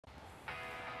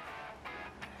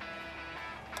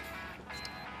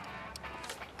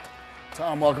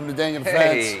Tom, welcome to Daniel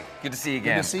Defense. Hey, good to see you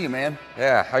again. Good to see you, man.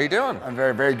 Yeah, how you doing? I'm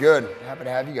very, very good. Happy to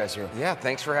have you guys here. Yeah,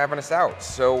 thanks for having us out.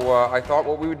 So I thought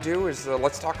what we would do is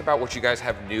let's talk about what you guys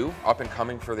have new, up and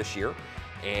coming for this year.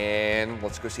 And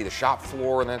let's go see the shop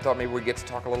floor, and then I thought maybe we'd get to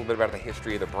talk a little bit about the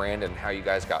history of the brand and how you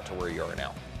guys got to where you are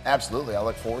now. Absolutely, I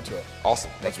look forward to it.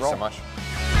 Awesome, thank you so much.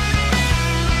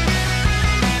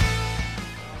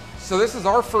 So this is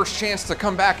our first chance to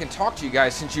come back and talk to you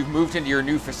guys since you've moved into your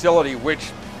new facility,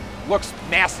 which looks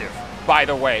massive, by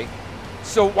the way.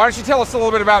 So why don't you tell us a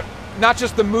little bit about not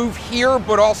just the move here,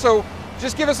 but also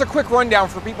just give us a quick rundown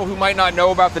for people who might not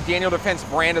know about the Daniel Defense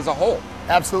brand as a whole.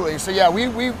 Absolutely. So yeah, we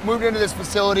moved into this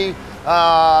facility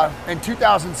in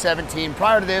 2017.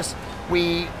 Prior to this,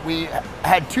 we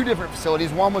had two different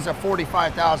facilities. One was a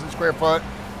 45,000 square foot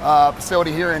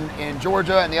facility here in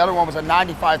Georgia, and the other one was a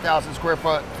 95,000 square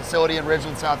foot facility in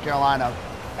Ridgeland, South Carolina.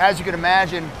 As you can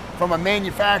imagine, from a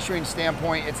manufacturing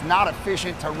standpoint, it's not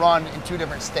efficient to run in two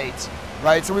different states,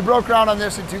 right? So we broke ground on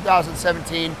this in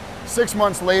 2017. 6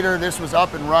 months later, this was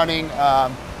up and running.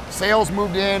 Sales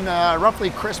moved in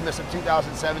roughly Christmas of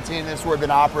 2017, and this is where we've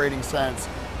been operating since.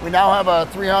 We now have a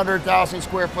 300,000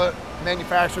 square foot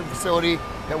manufacturing facility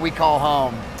that we call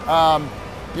home.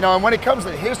 You know, and when it comes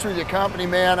to the history of the company,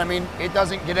 man, I mean, it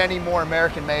doesn't get any more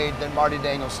American made than Marty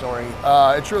Daniel's story.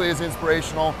 It truly is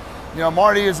inspirational. You know,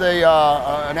 Marty is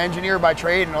an engineer by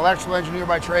trade, an electrical engineer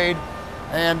by trade,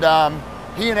 and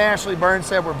he and Ashley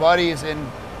Burnstead were buddies, and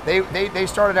they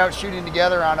started out shooting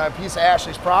together on a piece of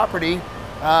Ashley's property.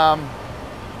 And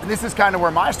this is kind of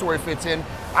where my story fits in.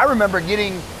 I remember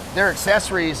getting their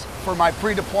accessories for my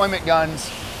pre-deployment guns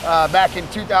back in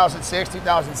 2006,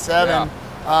 2007. Yeah.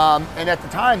 And at the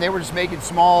time, they were just making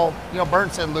small, you know,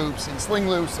 Burnstead loops and sling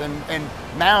loops and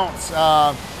mounts.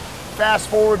 Fast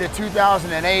forward to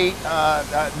 2008,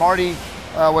 Marty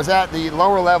was at the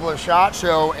lower level of SHOT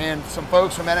Show, and some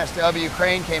folks from NSW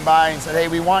Ukraine came by and said, "Hey,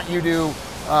 we want you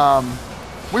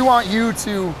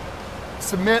to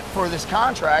submit for this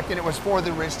contract," and it was for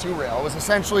the RIS-2 rail. It was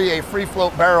essentially a free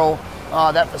float barrel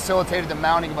that facilitated the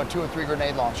mounting of a 203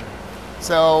 grenade launcher.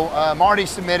 So Marty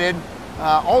submitted.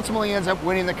 Ultimately ends up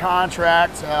winning the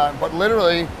contract, but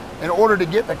literally, in order to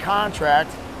get the contract,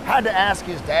 had to ask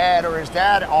his dad, or his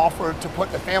dad offered to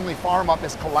put the family farm up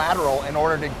as collateral in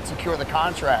order to secure the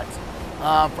contract.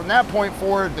 From that point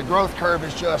forward, the growth curve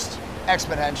is just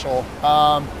exponential.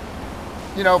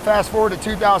 You know, fast forward to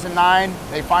 2009,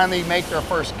 they finally make their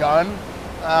first gun.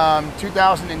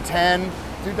 2010,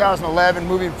 2011,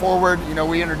 moving forward, you know,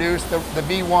 we introduced the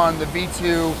V1, the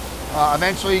V2,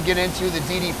 eventually get into the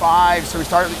DD5, so we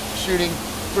started shooting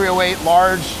 308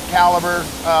 large caliber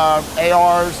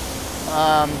ARs.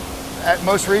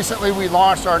 Most recently, we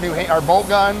launched our bolt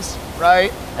guns,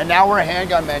 right? And now we're a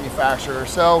handgun manufacturer.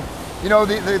 So, you know,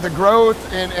 the growth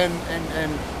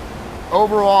and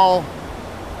overall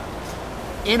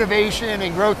innovation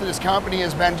and growth of this company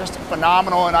has been just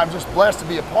phenomenal, and I'm just blessed to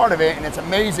be a part of it, and it's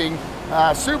amazing.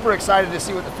 Super excited to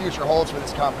see what the future holds for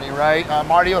this company, right?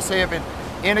 Marty will say if it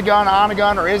in a gun, on a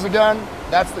gun, or is a gun,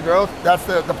 that's the growth, that's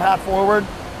the path forward,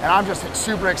 and I'm just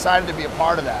super excited to be a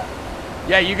part of that.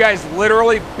 Yeah, you guys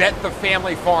literally bet the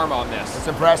family farm on this. It's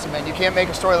impressive, man. You can't make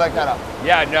a story like that up.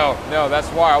 Yeah, no, that's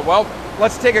wild. Well,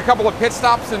 let's take a couple of pit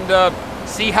stops and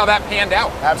see how that panned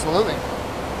out. Absolutely.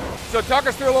 So talk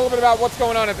us through a little bit about what's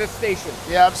going on at this station.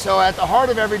 Yeah, so at the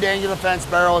heart of every Daniel Defense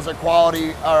barrel is a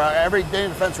quality, or every Daniel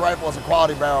Defense rifle is a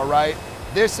quality barrel, right?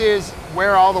 This is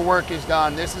where all the work is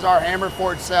done. This is our hammer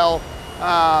forge cell.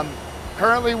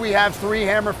 Currently we have 3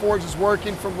 hammer forges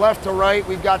working from left to right.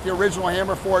 We've got the original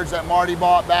hammer forge that Marty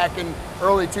bought back in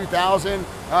early 2000.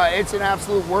 It's an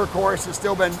absolute workhorse. It's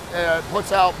still been,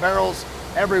 puts out barrels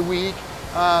every week.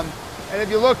 And if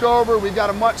you look over, we've got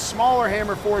a much smaller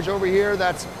hammer forge over here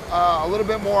that's a little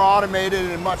bit more automated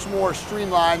and much more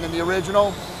streamlined than the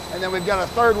original. And then we've got a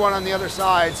third one on the other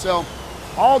side. So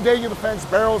all Daniel Defense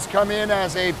barrels come in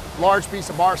as a large piece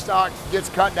of bar stock, gets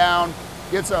cut down,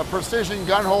 gets a precision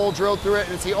gun hole drilled through it,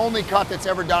 and it's the only cut that's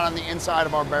ever done on the inside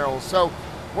of our barrels. So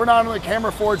we're not only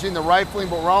hammer forging the rifling,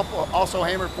 but we're also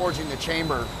hammer forging the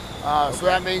chamber. So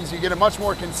that means you get a much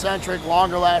more concentric,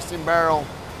 longer lasting barrel.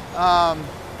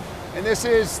 And this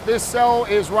cell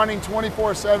is running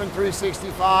 24/7,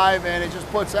 365, and it just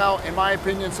puts out, in my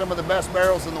opinion, some of the best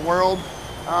barrels in the world.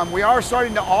 We are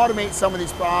starting to automate some of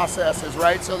these processes,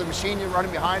 right? So the machine you're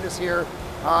running behind us here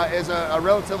is a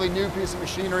relatively new piece of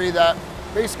machinery that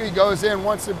basically goes in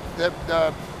once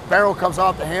the barrel comes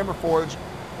off the hammer forge.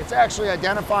 It's actually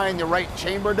identifying the right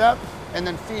chamber depth and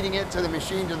then feeding it to the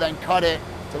machine to then cut it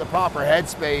to the proper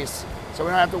headspace. So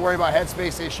we don't have to worry about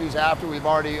headspace issues after we've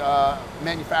already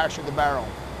manufactured the barrel.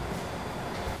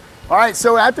 All right,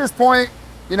 so at this point,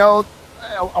 you know,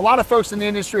 a lot of folks in the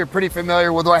industry are pretty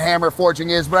familiar with what hammer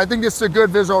forging is, but I think this is a good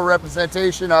visual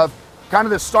representation of kind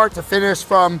of the start to finish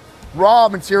from raw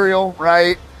material,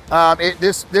 right?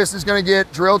 This is gonna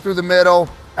get drilled through the middle.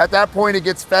 At that point, it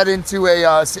gets fed into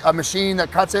a machine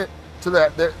that cuts it to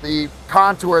the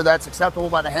contour that's acceptable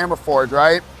by the hammer forge,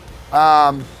 right?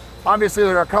 Obviously,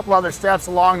 there are a couple other steps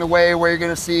along the way where you're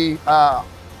gonna see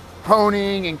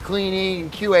honing and cleaning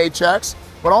and QA checks,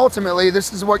 but ultimately,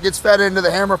 this is what gets fed into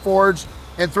the hammer forge,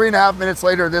 and 3.5 minutes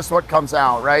later, this is what comes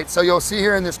out, right? So you'll see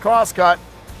here in this cross cut,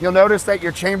 you'll notice that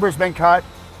your chamber's been cut,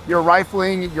 your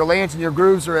rifling, your lands and your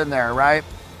grooves are in there, right?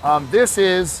 This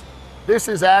is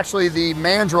actually the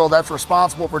mandrel that's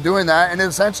responsible for doing that, and it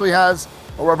essentially has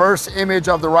a reverse image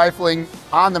of the rifling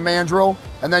on the mandrel,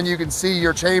 and then you can see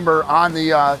your chamber on the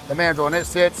mandrel, and it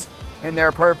sits in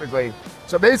there perfectly.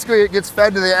 So basically it gets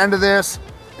fed to the end of this,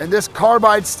 and this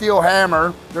carbide steel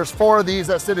hammer, there's 4 of these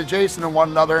that sit adjacent to one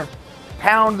another,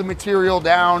 pound the material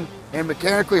down and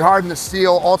mechanically harden the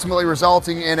steel, ultimately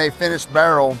resulting in a finished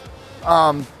barrel.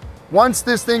 Once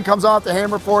this thing comes off the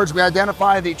hammer forge, we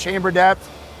identify the chamber depth.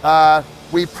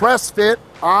 We press fit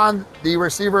on the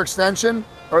receiver extension,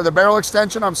 or the barrel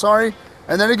extension, I'm sorry,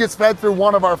 and then it gets fed through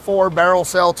one of our 4 barrel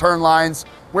cell turn lines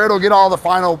where it'll get all the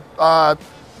final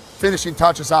finishing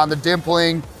touches on, the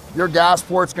dimpling, your gas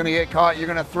port's gonna get cut, you're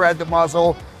gonna thread the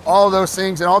muzzle, all of those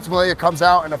things, and ultimately it comes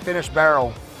out in a finished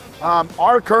barrel.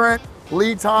 Our current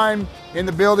lead time in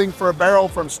the building for a barrel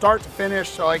from start to finish,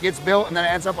 so it gets built and then it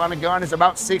ends up on a gun, is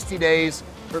about 60 days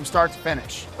from start to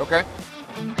finish. Okay.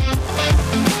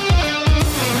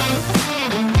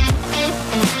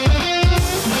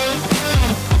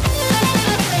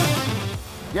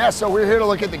 Yeah, so we're here to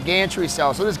look at the gantry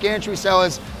cell. So this gantry cell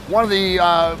is one of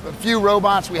the few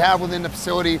robots we have within the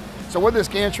facility. So what this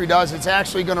gantry does, it's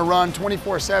actually gonna run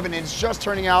 24/7, and it's just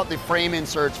turning out the frame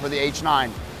inserts for the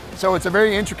H9. So it's a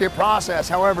very intricate process.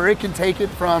 However, it can take it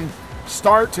from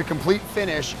start to complete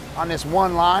finish on this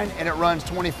one line, and it runs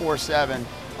 24/7.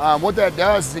 What that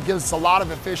does is it gives us a lot of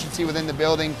efficiency within the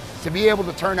building to be able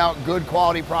to turn out good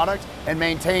quality product and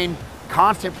maintain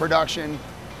constant production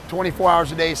 24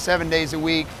 hours a day, 7 days a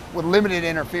week with limited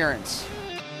interference.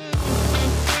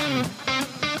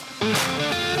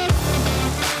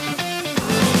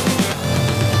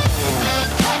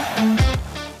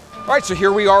 All right, so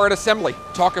here we are at assembly.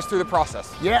 Talk us through the process.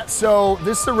 Yeah, so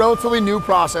this is a relatively new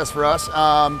process for us.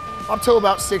 Up till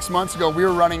about 6 months ago, we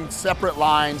were running separate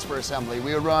lines for assembly.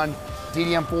 We would run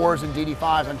DDM4s and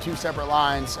DD5s on 2 separate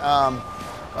lines.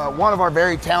 One of our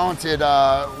very talented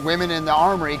women in the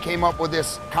armory came up with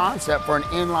this concept for an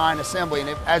inline assembly.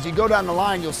 And as you go down the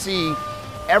line, you'll see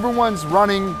everyone's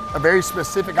running a very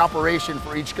specific operation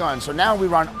for each gun. So now we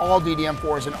run all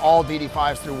DDM4s and all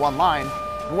DD5s through one line.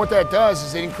 And what that does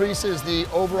is it increases the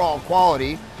overall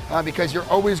quality because you're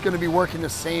always going to be working the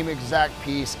same exact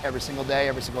piece every single day,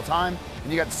 every single time, and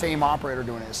you got the same operator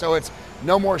doing it. So it's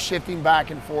no more shifting back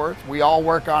and forth. We all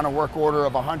work on a work order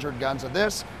of 100 guns of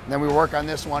this, and then we work on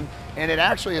this one, and it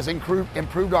actually has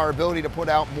improved our ability to put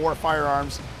out more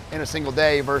firearms in a single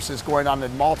day versus going on to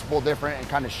multiple different and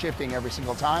kind of shifting every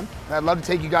single time. And I'd love to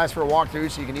take you guys for a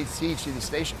walkthrough so you can see each of these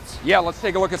stations. Yeah, let's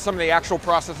take a look at some of the actual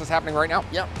processes happening right now.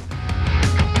 Yep.